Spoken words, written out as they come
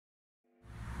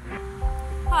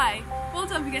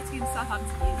done for getting into Southampton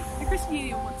Uni, the Christian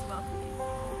Union wants to welcome you.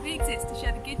 We exist to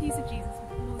share the good news of Jesus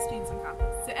with all the students on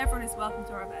campus, so everyone is welcome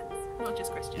to our events, not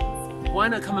just Christians. Why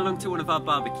not come along to one of our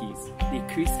barbecues, the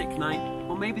acoustic night,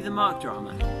 or maybe the Mark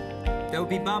drama? There will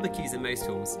be barbecues in most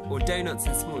halls, or donuts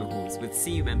in smaller halls with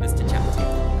CU members to chat to.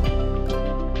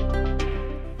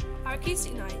 Our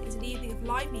acoustic night is an evening of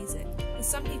live music, with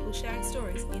some people sharing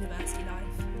stories of university life.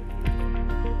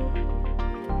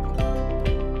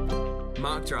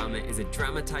 Mark Drama is a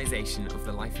dramatisation of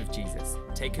the life of Jesus,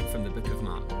 taken from the book of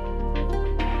Mark.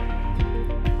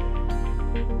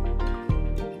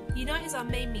 Unite is our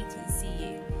main meeting at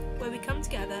CU, where we come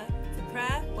together for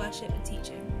prayer, worship and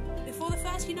teaching. Before the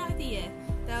first Unite of the year,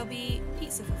 there will be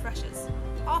pizza for freshers.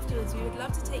 Afterwards, we would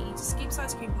love to take you to Scoop's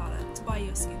Ice Cream Parlour to buy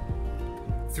you a scoop.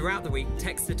 Throughout the week,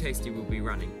 Text the Toasty will be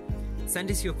running. Send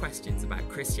us your questions about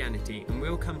Christianity and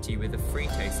we'll come to you with a free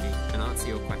toasty and answer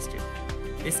your question.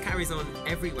 This carries on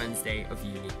every Wednesday of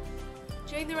uni.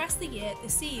 During the rest of the year, the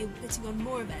CU will be putting on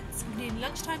more events, including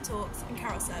lunchtime talks and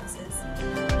carol services.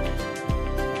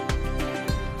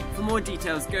 For more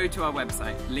details, go to our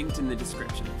website, linked in the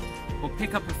description, or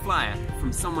pick up a flyer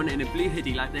from someone in a blue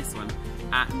hoodie like this one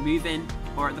at Move In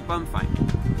or at the Bonfire.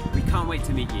 We can't wait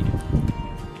to meet you.